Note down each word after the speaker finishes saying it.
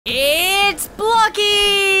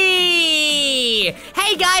Lucky!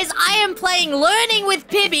 Hey guys, I am playing Learning with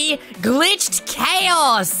PIBBY Glitched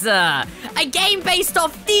Chaos, a game based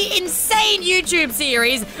off the insane YouTube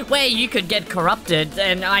series where you could get corrupted,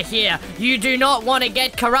 and I hear you do not want to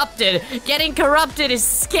get corrupted. Getting corrupted is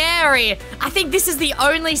scary. I think this is the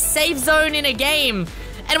only safe zone in a game,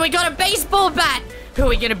 and we got a baseball bat. Who are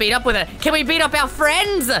we gonna beat up with it? Can we beat up our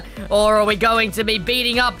friends? Or are we going to be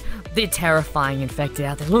beating up the terrifying infected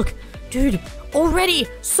out there? Look, dude, already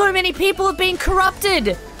so many people have been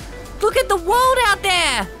corrupted. Look at the world out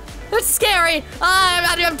there. It's scary.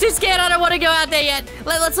 I'm too scared. I don't want to go out there yet.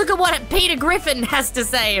 Let's look at what Peter Griffin has to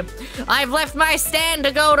say. I've left my stand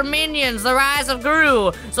to go to Minions, the Rise of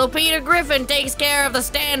Gru. So Peter Griffin takes care of the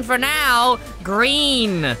stand for now.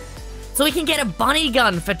 Green. So we can get a bunny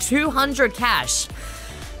gun for 200 cash.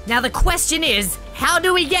 Now the question is, how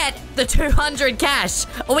do we get the 200 cash?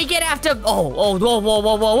 Or we get after... whoa.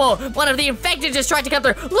 One of the infected just tried to come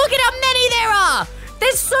through. Look at how many there are.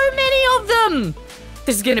 There's so many of them.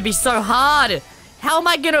 This is gonna be so hard. How am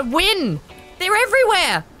I gonna win? They're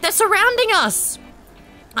everywhere. They're surrounding us.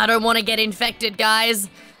 I don't want to get infected, guys.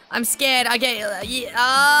 I'm scared. Okay,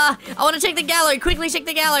 I want to check the gallery. Quickly check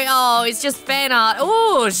the gallery. Oh, it's just fan art.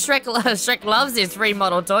 Oh, Shrek loves his free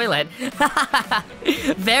model toilet.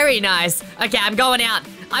 Very nice. Okay, I'm going out.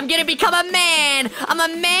 I'm gonna become a man. I'm a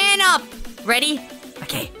man up. Ready?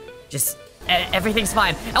 Okay, just everything's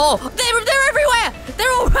fine. Oh, they're everywhere.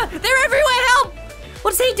 They're everywhere. Help!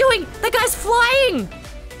 What's he doing? That guy's flying.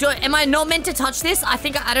 Am I not meant to touch this? I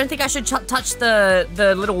don't think I should touch the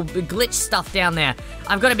little glitch stuff down there.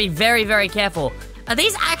 I've got to be very, very careful. Are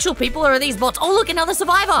these actual people or are these bots? Oh, look, another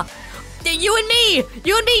survivor. You and me,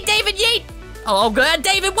 David Yeet. Oh, good,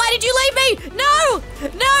 David, why did you leave me? No,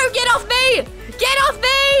 get off me. Get off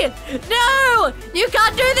me. No, you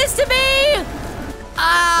can't do this to me.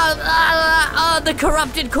 The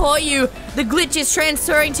corrupted caught you. The glitch is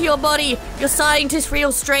transferring to your body. You're starting to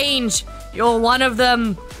feel strange. You're one of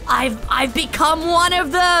them. I've become one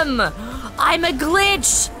of them. I'm a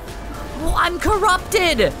glitch. I'm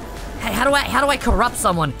corrupted. Hey, how do I corrupt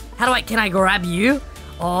someone? Can I grab you?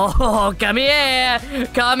 Oh, come here.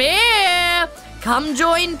 Come here. Come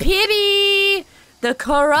join PIBBY. The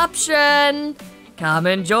corruption. Come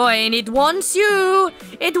and join. It wants you.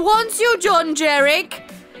 It wants you, John Jarek.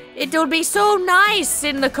 It'll be so nice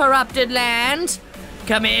in the corrupted land.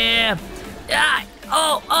 Come here.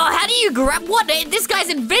 Oh, how do you grab? What? This guy's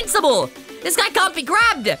invincible. This guy can't be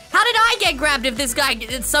grabbed. How did I get grabbed if this guy,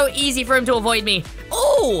 it's so easy for him to avoid me?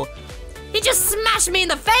 Oh, he just smashed me in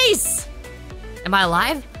the face. Am I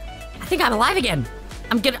alive? I think I'm alive again.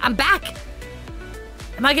 I'm back.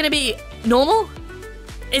 Am I gonna be normal?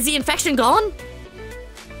 Is the infection gone?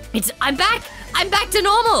 I'm back. I'm back to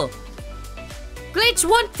normal. Glitch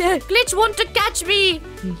want to catch me.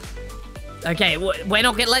 Okay, we're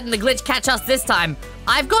not letting the glitch catch us this time.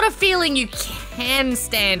 I've got a feeling you can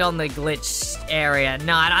stand on the glitch area.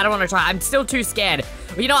 No, I don't want to try. I'm still too scared.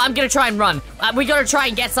 You know what? I'm going to try and run. We got to try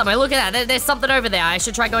and get somewhere. Look at that. There's something over there. I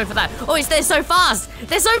should try going for that. Oh, they're so fast.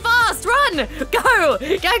 They're so fast. Run. Go.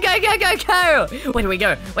 Go. Where do we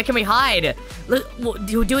go? Where can we hide? Look,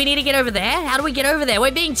 do we need to get over there? How do we get over there?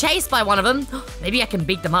 We're being chased by one of them. Maybe I can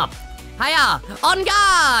beat them up. Hiya. On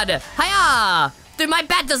guard. Hiya. Dude, my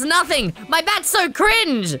bat does nothing. My bat's so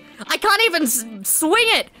cringe. I can't even swing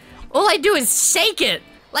it. All I do is shake it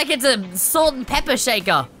like it's a salt and pepper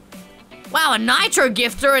shaker. Wow, a nitro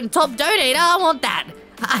gifter and top donator. I want that.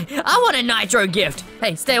 I want a nitro gift.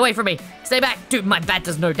 Hey, stay away from me. Stay back. Dude, my bat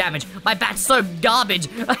does no damage. My bat's so garbage.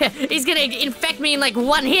 He's gonna infect me in like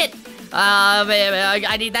one hit.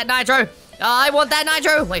 I need that nitro. I want that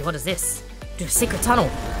nitro. Wait, what is this? Dude, a secret tunnel.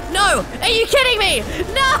 No! Are you kidding me?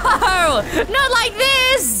 No! Not like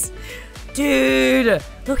this! Dude,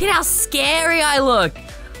 look at how scary I look.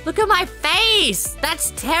 Look at my face.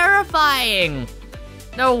 That's terrifying.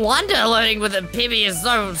 No wonder learning with a PIBBY is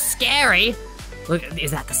so scary. Look,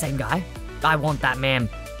 is that the same guy? I want that man.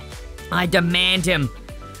 I demand him.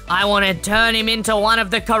 I want to turn him into one of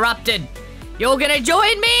the corrupted. You're gonna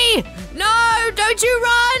join me? No, don't you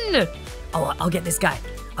run! Oh, I'll get this guy.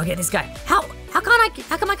 How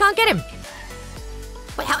come I can't get him?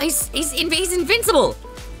 Wait, he's invincible.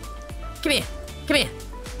 Come here.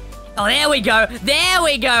 Oh, there we go.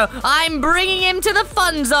 I'm bringing him to the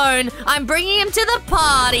fun zone. I'm bringing him to the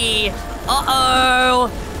party. Uh-oh.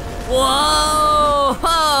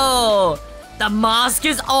 Whoa. The mask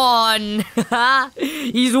is on.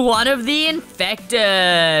 He's one of the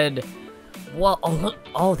infected. Whoa, oh, look.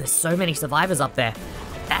 Oh, there's so many survivors up there.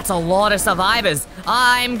 That's a lot of survivors.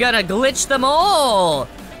 I'm gonna glitch them all.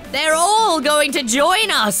 They're all going to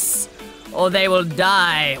join us. or they will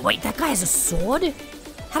die. Wait, that guy has a sword?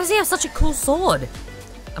 How does he have such a cool sword?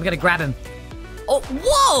 I'm gonna grab him. Oh,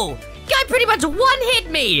 whoa! Guy pretty much one-hit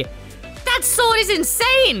me! That sword is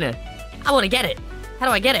insane! I want to get it. How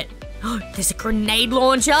do I get it? There's a grenade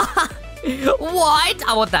launcher. What?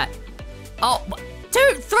 I want that. Oh,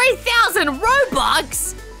 3,000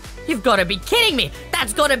 Robux? You've got to be kidding me.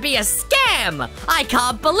 That's got to be a scam. I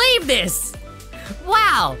can't believe this.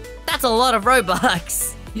 Wow, that's a lot of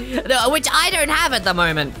Robux, which I don't have at the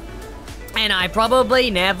moment. And I probably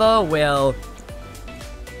never will.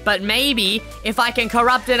 But maybe, if I can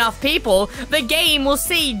corrupt enough people, the game will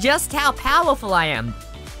see just how powerful I am.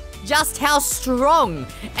 Just how strong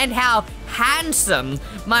and how handsome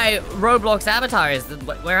my Roblox avatar is.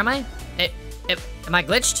 Where am I? Am I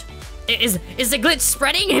glitched? Is the glitch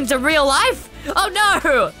spreading into real life? Oh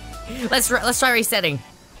no! Let's try resetting.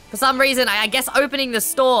 For some reason, I guess opening the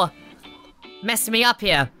store messed me up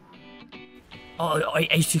here. Oh,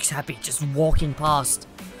 A6 happy, just walking past.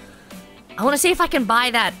 I want to see if I can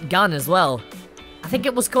buy that gun as well. I think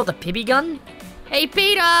it was called the PIBBY gun. Hey,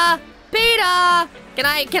 Peter! Peter! Can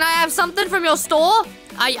I have something from your store?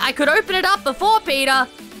 I could open it up before, Peter.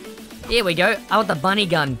 Here we go. I want the bunny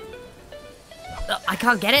gun. I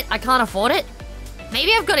can't get it. I can't afford it.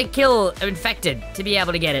 Maybe I've got to kill infected to be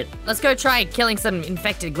able to get it. Let's go try killing some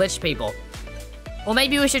infected glitch people. Or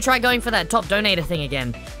maybe we should try going for that top donator thing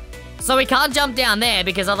again. So we can't jump down there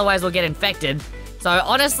because otherwise we'll get infected. So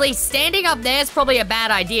honestly, standing up there is probably a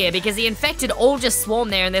bad idea because the infected all just swarm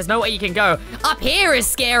there and there's no way you can go. Up here is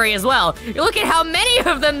scary as well. Look at how many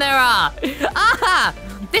of them there are. Ah!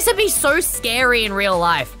 This would be so scary in real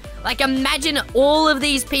life. Like, imagine all of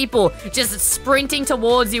these people just sprinting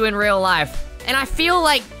towards you in real life. And I feel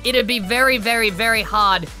like it'd be very, very, very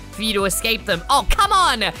hard for you to escape them. Oh, come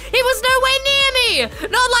on! He was nowhere near me!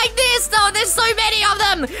 Not like this, though! There's so many of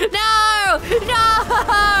them! No!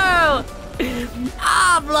 No!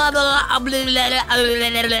 Ah, blah, blah, blah,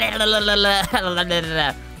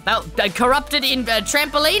 blah. Corrupted in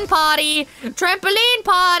trampoline party! Trampoline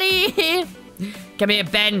party! Come here,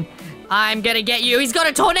 Ben. I'm gonna get you. He's got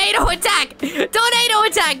a tornado attack! Tornado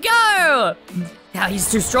attack, go! Now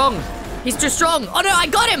he's too strong. He's too strong. Oh no, I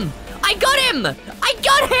got him! I got him! I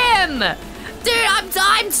got him!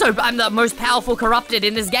 Dude, I'm the most powerful corrupted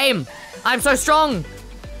in this game. I'm so strong.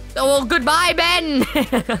 Oh, well, goodbye, Ben.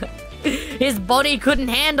 His body couldn't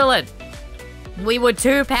handle it. We were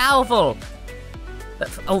too powerful.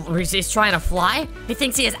 Oh, he's trying to fly? He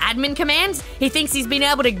thinks he has admin commands? He thinks he's been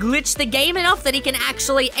able to glitch the game enough that he can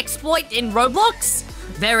actually exploit in Roblox?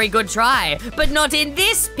 Very good try, but not in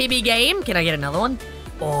this PIBBY game. Can I get another one?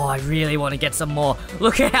 Oh, I really want to get some more.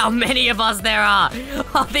 Look at how many of us there are.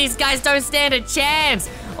 Oh, these guys don't stand a chance.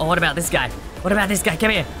 Oh, what about this guy? What about this guy? Come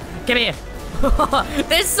here. Come here.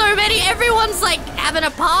 There's so many. Everyone's like having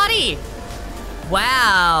a party.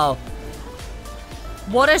 Wow.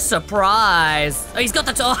 What a surprise. Oh, he's got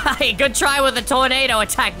the hey, good try with the tornado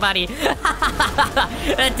attack, buddy.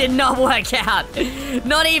 That did not work out.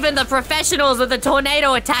 Not even the professionals with the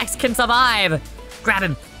tornado attacks can survive. Grab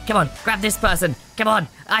him. Come on, grab this person. Come on,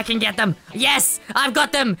 I can get them. Yes, I've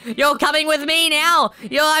got them. You're coming with me now.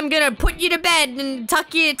 I'm gonna put you to bed and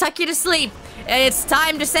tuck you to sleep. It's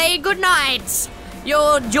time to say goodnight.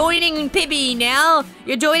 You're joining PIBBY now.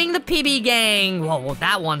 You're joining the PIBBY gang. Whoa, well,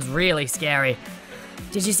 that one's really scary.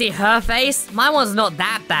 Did you see her face? Mine was not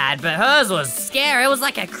that bad, but hers was scary. It was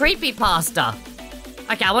like a creepypasta.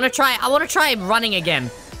 Okay, I wanna try running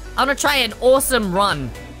again. I wanna try an awesome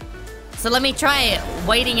run. So let me try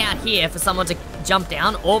waiting out here for someone to jump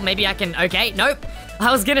down, or maybe I can, okay, nope.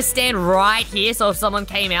 I was gonna stand right here, so if someone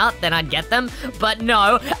came out, then I'd get them. But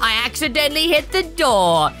no, I accidentally hit the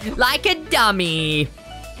door, like a dummy.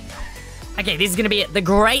 Okay, this is gonna be the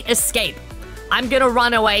great escape. I'm gonna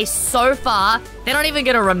run away so far, they're not even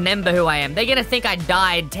gonna remember who I am. They're gonna think I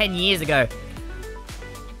died 10 years ago.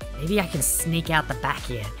 Maybe I can sneak out the back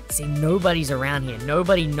here. See, nobody's around here.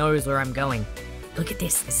 Nobody knows where I'm going. Look at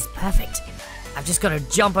this. This is perfect. I've just got to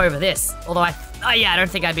jump over this. Although oh yeah, I don't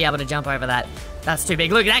think I'd be able to jump over that. That's too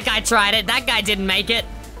big. Look, that guy tried it. That guy didn't make it.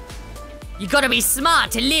 You gotta be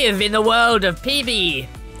smart to live in the world of PIBBY.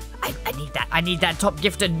 I need that. I need that top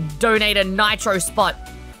gifted donator nitro spot.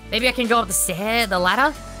 Maybe I can go up the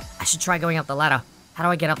ladder? I should try going up the ladder. How do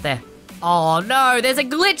I get up there? Oh no, there's a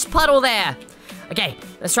glitch puddle there. Okay,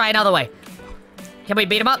 let's try another way. Can we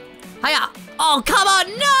beat him up? Hiya! Oh, come on,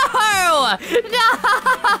 no!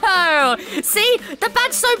 No! See, the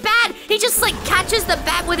bat's so bad. He just like catches the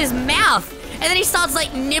bat with his mouth. And then he starts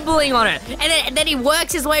like nibbling on it. And then he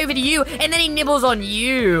works his way over to you. And then he nibbles on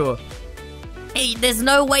you. Hey, there's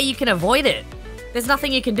no way you can avoid it. There's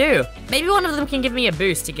nothing you can do. Maybe one of them can give me a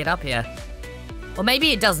boost to get up here. Or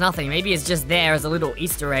maybe it does nothing. Maybe it's just there as a little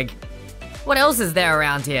Easter egg. What else is there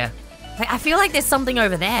around here? I feel like there's something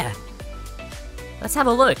over there. Let's have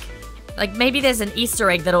a look. Like, maybe there's an Easter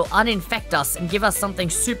egg that'll uninfect us and give us something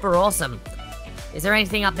super awesome. Is there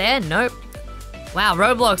anything up there? Nope. Wow,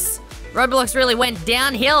 Roblox really went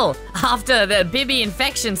downhill after the PIBBY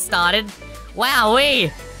infection started.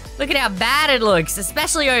 Wowee. Look at how bad it looks,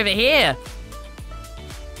 especially over here.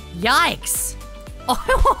 Yikes.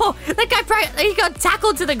 Oh, that guy he got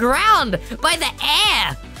tackled to the ground by the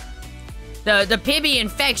air. The PIBBY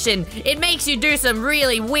infection, it makes you do some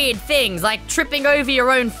really weird things, like tripping over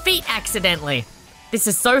your own feet accidentally. This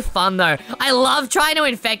is so fun, though. I love trying to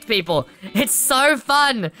infect people. It's so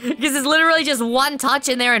fun, because it's literally just one touch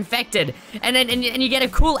and they're infected. And you get a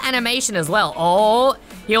cool animation as well. Oh,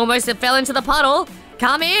 he almost fell into the puddle.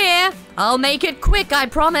 Come here. I'll make it quick, I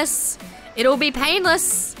promise. It'll be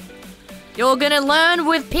painless. You're gonna learn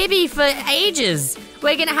with PIBBY for ages.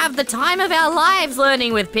 We're gonna have the time of our lives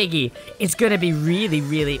learning with Piggy. It's gonna be really,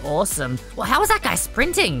 really awesome. Well, how was that guy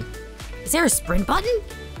sprinting? Is there a sprint button?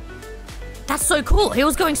 That's so cool. He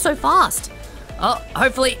was going so fast. Oh,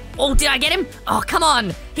 hopefully. Oh, did I get him? Oh, come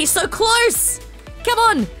on. He's so close. Come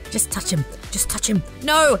on. Just touch him. Just touch him.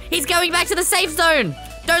 No, he's going back to the safe zone.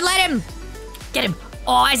 Don't let him. Get him.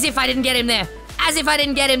 Oh, as if I didn't get him there. As if I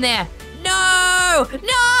didn't get him there. No!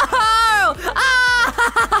 No!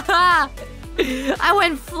 Ah! I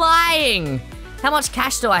went flying. How much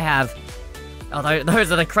cash do I have? Oh,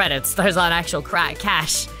 those are the credits. Those aren't actual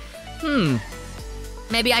cash.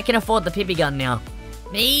 Maybe I can afford the PIBBY gun now.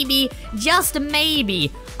 Maybe, just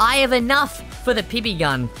maybe, I have enough for the PIBBY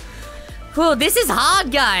gun. Whew, this is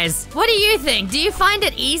hard, guys. What do you think? Do you find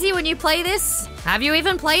it easy when you play this? Have you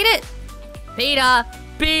even played it? Peter!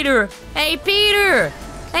 Hey, Peter!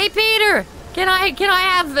 Hey, Peter! Can I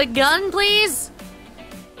have the gun, please?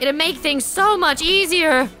 It'd make things so much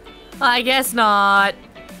easier. I guess not.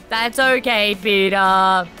 That's okay,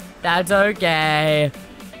 Peter. That's okay.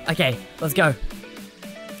 Okay, let's go.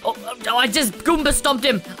 Oh, I just Goomba stomped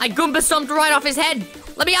him. I Goomba stomped right off his head.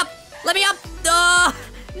 Let me up. Let me up.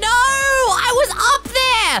 No, I was up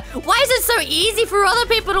there. Why is it so easy for other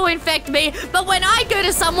people to infect me, but when I go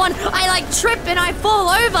to someone, I like trip and I fall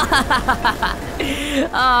over?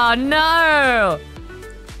 Oh, no.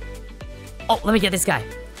 Oh, let me get this guy.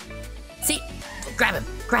 See? Grab him.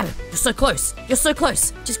 Grab him. You're so close. You're so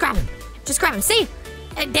close. Just grab him. Just grab him. See?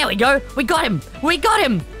 And there we go. We got him. We got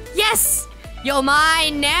him. Yes. You're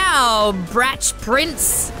mine now, Bratch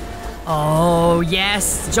Prince. Oh,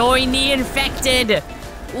 yes. Join the infected.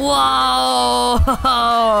 Whoa.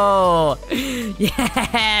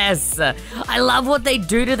 Yes. I love what they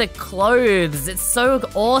do to the clothes. It's so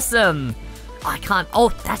awesome. I can't. Oh,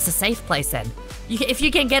 that's a safe place then. If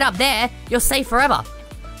you can get up there, you're safe forever.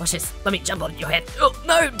 Watch this. Let me jump on your head. Oh,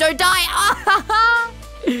 no, don't die.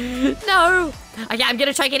 No. Okay, I'm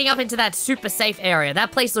gonna try getting up into that super safe area.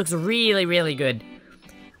 That place looks really, really good.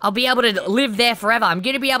 I'll be able to live there forever. I'm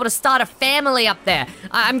gonna be able to start a family up there.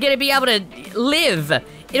 I'm gonna be able to live.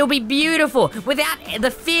 It'll be beautiful without the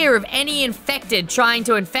fear of any infected trying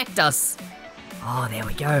to infect us. Oh, there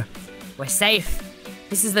we go. We're safe.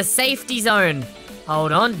 This is the safety zone.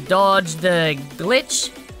 Hold on, dodge the glitch.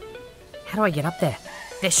 How do I get up there?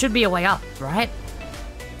 There should be a way up, right?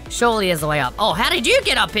 Surely there's a way up. Oh, how did you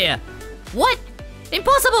get up here? What?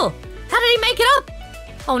 Impossible! How did he make it up?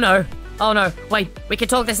 Oh no. Oh no. Wait, we can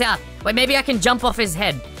talk this out. Wait, maybe I can jump off his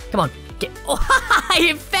head. Come on. Get. Oh,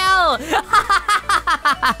 he fell!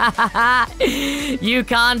 You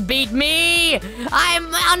can't beat me!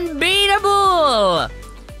 I'm unbeatable!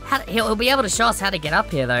 He'll be able to show us how to get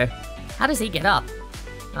up here, though. How does he get up?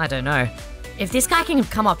 I don't know. If this guy can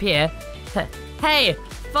come up here... Hey,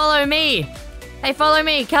 follow me! Hey, follow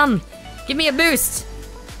me, come! Give me a boost!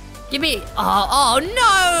 Give me... Oh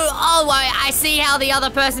no! Oh, I see how the other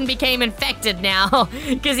person became infected now.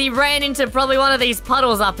 Because he ran into probably one of these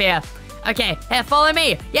puddles up here. Okay, here, follow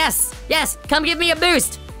me. Yes, yes, come give me a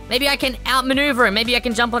boost. Maybe I can outmaneuver him. Maybe I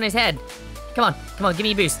can jump on his head. Come on, give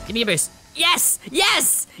me a boost. Give me a boost. Yes,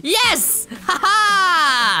 yes, yes!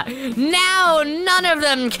 Ha-ha! Now none of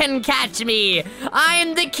them can catch me.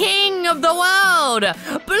 I'm the king of the world.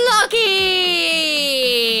 Blocky!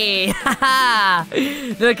 Ha-ha!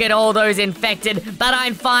 Look at all those infected, but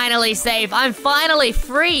I'm finally safe. I'm finally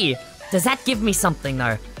free. Does that give me something,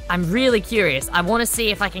 though? I'm really curious. I want to see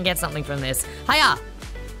if I can get something from this. Hiya!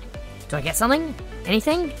 Do I get something?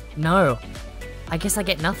 Anything? No. I guess I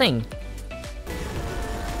get nothing.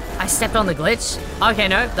 I stepped on the glitch. Okay,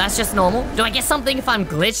 no, that's just normal. Do I get something if I'm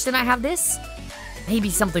glitched and I have this? Maybe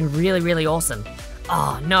something really, really awesome.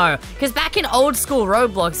 Oh, no. Because back in old school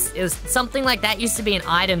Roblox, it was something like that used to be an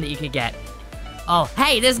item that you could get. Oh,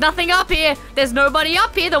 hey, there's nothing up here. There's nobody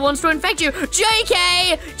up here that wants to infect you.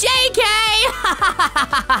 JK! JK!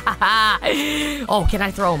 Oh, can I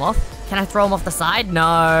throw him off? Can I throw him off the side?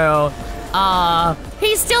 No.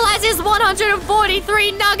 He still has his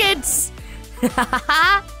 143 nuggets.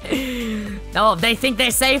 Oh, they think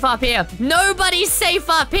they're safe up here. Nobody's safe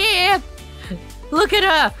up here. Look at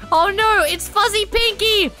her. Oh, no, it's Fuzzy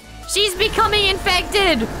Pinky. She's becoming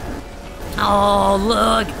infected. Oh,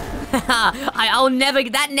 look.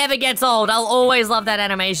 That never gets old. I'll always love that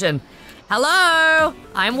animation. Hello,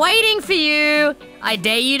 I'm waiting for you. I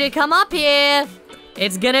dare you to come up here.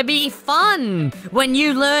 It's gonna be fun when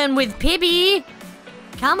you learn with Pibby.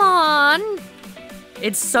 Come on.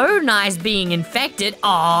 It's so nice being infected.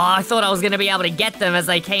 Oh, I thought I was gonna be able to get them as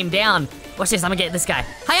they came down. Watch this, I'm gonna get this guy.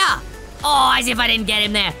 Hiya! Oh, as if I didn't get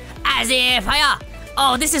him there. As if, hiya!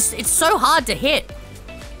 Oh, it's so hard to hit.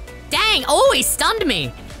 Dang, oh, he stunned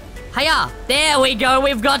me. Hiya! There we go,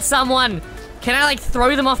 we've got someone. Can I, like,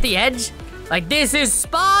 throw them off the edge? Like, this is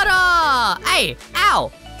Sparta! Hey, ow!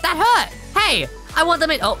 That hurt! Hey, I want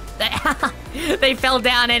them in... Oh, they fell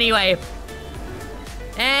down anyway.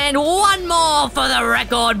 And one more for the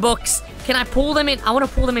record books. Can I pull them in? I want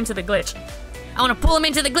to pull them into the glitch. I want to pull them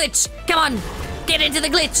into the glitch. Come on, get into the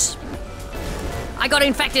glitch. I got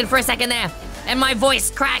infected for a second there, and my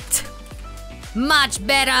voice cracked. Much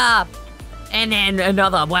better. And then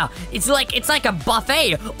another, wow, it's like a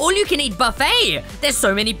buffet. All you can eat buffet. There's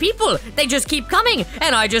so many people. They just keep coming,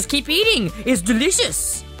 and I just keep eating. It's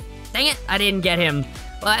delicious. Dang it, I didn't get him.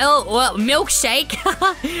 Well, milkshake.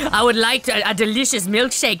 I would like a delicious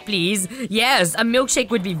milkshake, please. Yes, a milkshake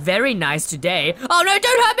would be very nice today. Oh, no,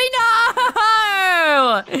 don't hurt me,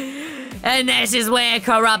 no! And this is where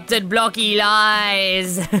corrupted Blocky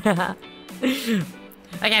lies.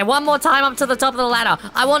 Okay, one more time up to the top of the ladder.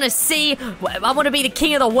 I want to be the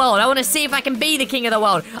king of the world. I want to see if I can be the king of the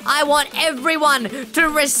world. I want everyone to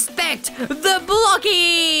respect the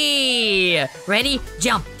Blocky. Ready?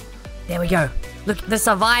 Jump. There we go. Look, the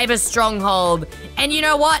survivor's stronghold. And you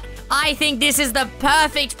know what? I think this is the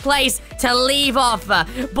perfect place to leave off.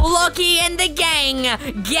 Blocky and the gang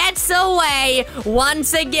gets away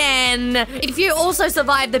once again. If you also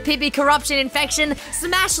survived the PIBBY corruption infection,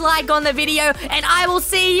 smash like on the video, and I will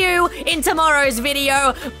see you in tomorrow's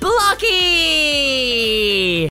video. Blocky!